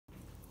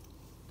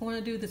I want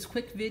to do this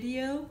quick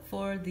video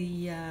for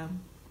the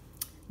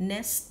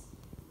NESPRESSO.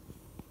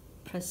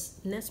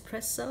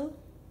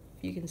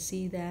 You can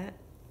see that.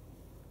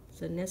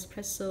 It's a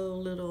NESPRESSO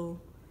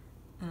little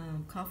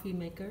coffee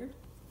maker.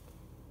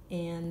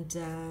 And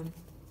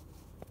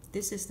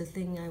this is the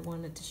thing I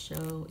wanted to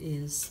show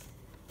is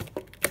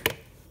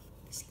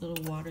this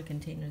little water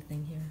container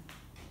thing here.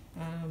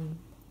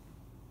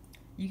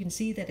 You can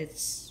see that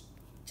it's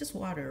just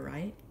water,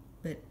 right?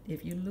 But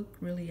if you look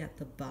really at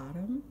the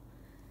bottom,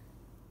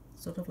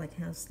 sort of like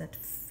has that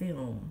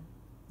film.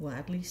 Well,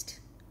 at least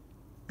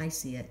I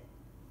see it.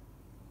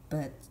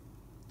 But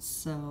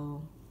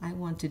so I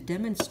want to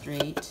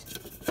demonstrate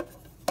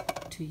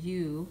to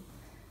you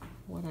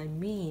what I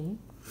mean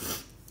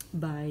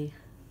by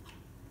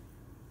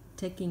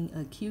taking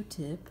a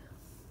Q-tip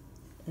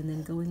and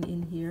then going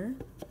in here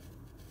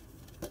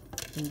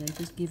and then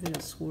just give it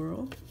a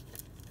swirl,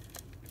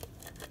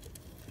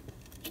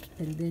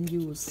 and then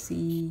you will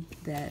see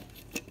that,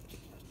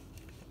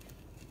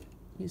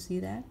 you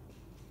see that?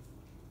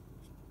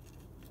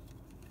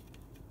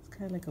 It's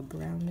kind of like a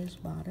brownish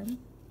bottom.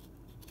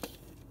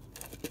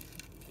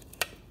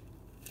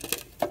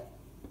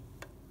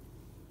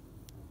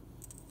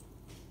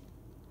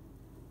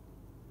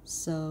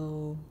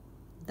 So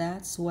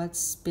that's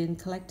what's been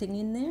collecting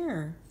in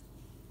there.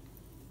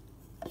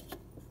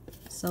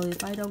 So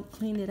if I don't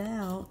clean it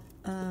out,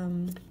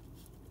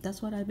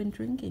 that's what I've been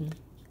drinking.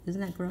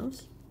 Isn't that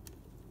gross?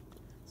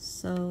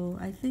 So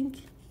I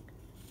think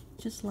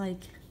just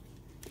like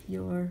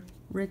your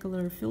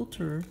regular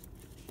filter,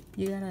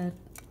 you gotta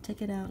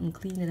take it out and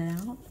clean it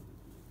out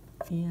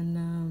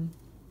and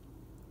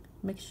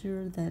make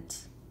sure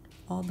that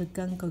all the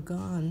gunk are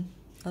gone.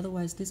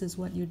 Otherwise, this is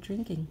what you're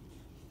drinking.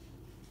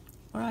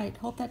 All right,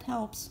 hope that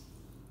helps.